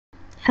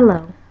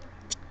Hello.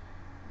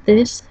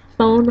 This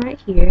phone right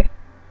here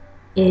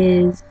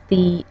is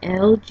the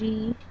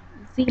LG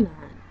Xenon.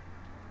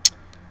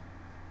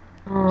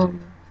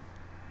 Um,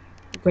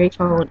 Great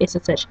phone. It's a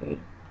touchscreen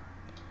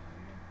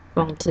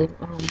phone too.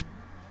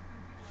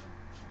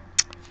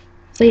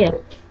 So yeah,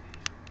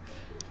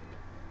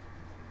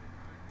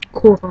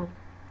 cool phone.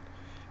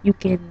 You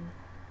can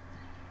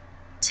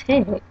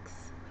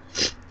text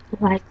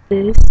like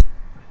this,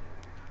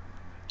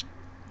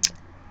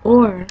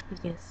 or you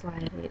can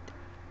slide it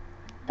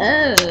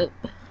up.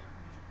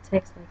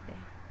 Text like that.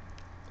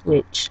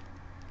 Which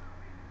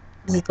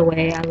this is the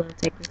way I love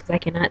texting because I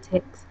cannot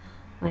text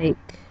like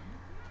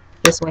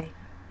this way.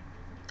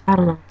 I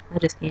don't know. I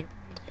just can't.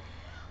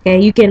 Okay,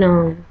 you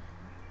can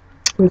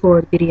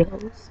record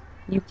videos.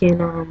 You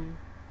can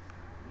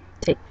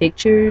take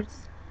pictures.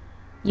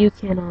 You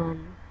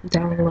can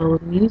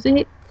download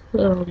music.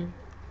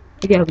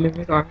 If you have a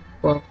memory card.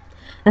 Well,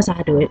 that's how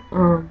I do it.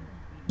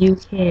 You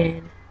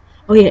can.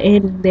 Oh yeah,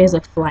 and there's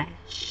a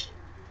flash.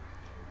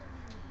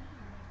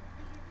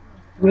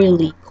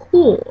 Really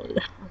cool.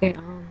 Okay.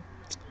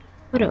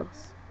 What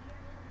else?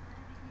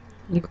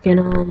 You can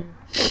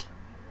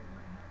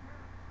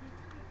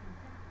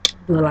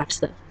do a lot of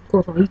stuff.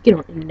 Cool phone. You can get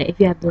on the internet if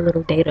you have the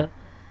little data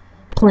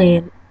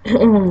plan.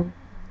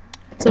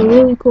 It's a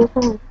really cool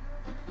phone.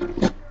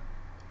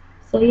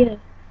 So yeah,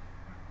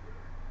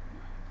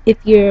 if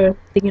you're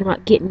thinking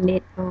about getting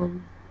it,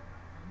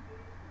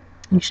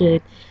 you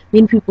should.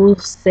 Many people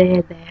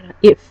said that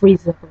it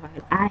freezes up a lot.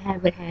 I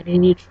haven't had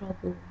any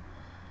trouble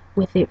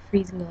with it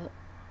freezing up.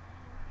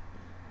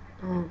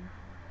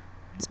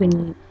 It's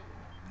been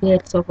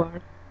good so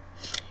far,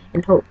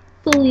 and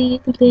hopefully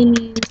it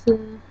continues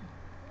to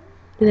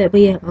do that. But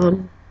yeah,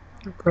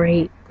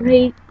 great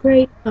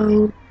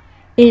phone,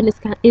 and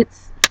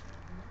it's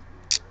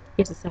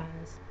a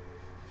size,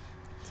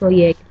 so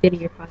yeah, it can fit in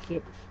your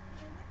pocket.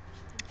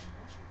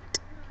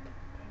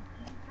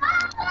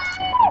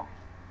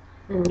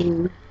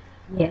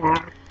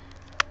 Yeah.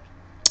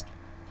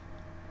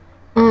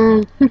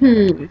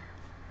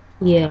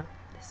 Yeah,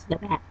 this is the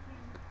back.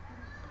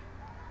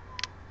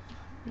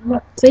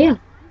 So yeah,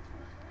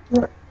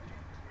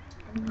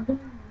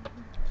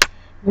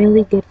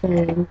 really good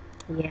phone.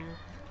 Yeah.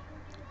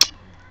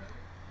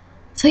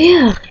 So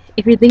yeah,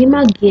 if you're thinking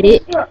about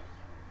if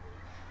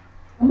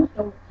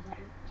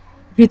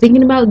you're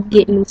thinking about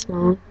getting this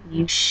phone,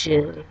 you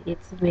should.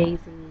 It's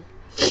amazing.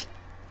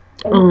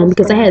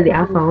 Because I had the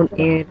iPhone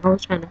and I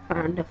was trying to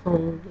find a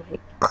phone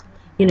like,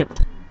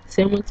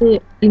 similar to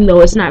it, even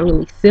though it's not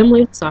really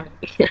similar. Sorry,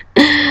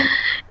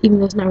 even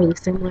though it's not really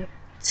similar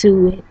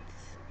to it,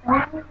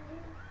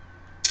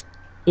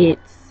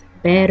 it's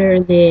better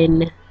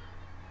than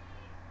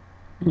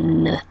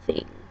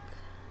nothing.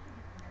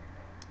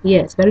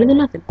 Yeah, it's better than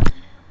nothing.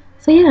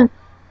 So yeah.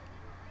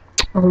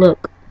 Oh look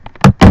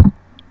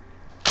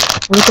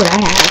what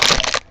I have.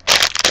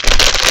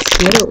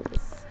 Skittles.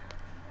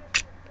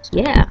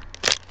 Yeah,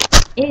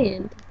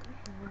 and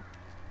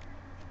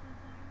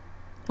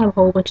I have a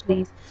whole bunch of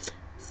these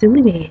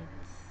silly bands.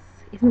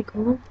 Isn't it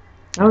cool?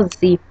 That was a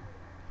C.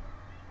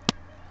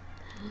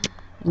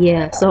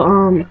 Yeah. So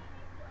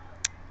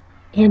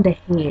and the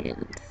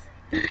hands.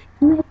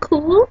 Isn't that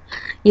cool?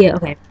 Yeah.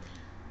 Okay.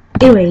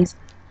 Anyways,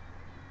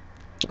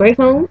 great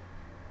phone.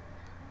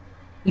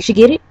 You should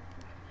get it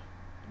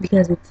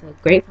because it's a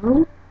great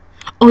phone.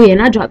 Oh yeah,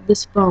 and I dropped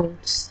this phone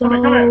so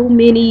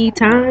many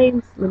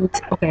times.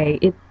 Okay,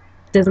 it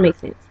doesn't make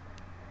sense.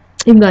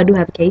 Even though I do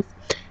have a case,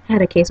 I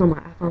had a case on my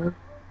iPhone,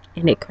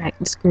 and it cracked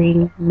the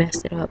screen,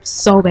 messed it up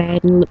so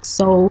bad, and it looked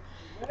so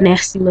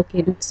nasty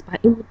looking.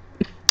 It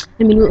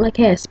looked like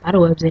it had spider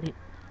webs in it.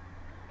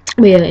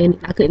 But yeah, and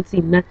I couldn't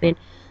see nothing,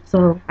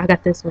 so I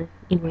got this one.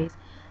 Anyways,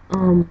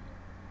 I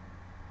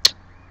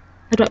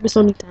dropped it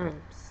so many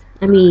times.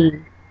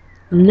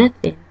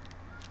 Nothing.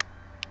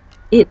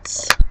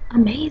 It's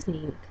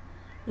amazing.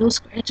 No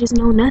scratches,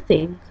 no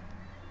nothing.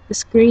 The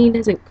screen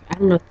doesn't. I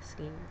don't know if the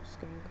screen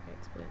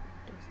cracks, but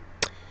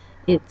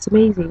it's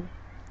amazing.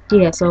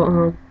 Yeah. So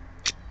you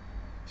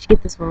should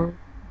get this phone.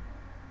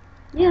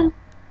 Yeah.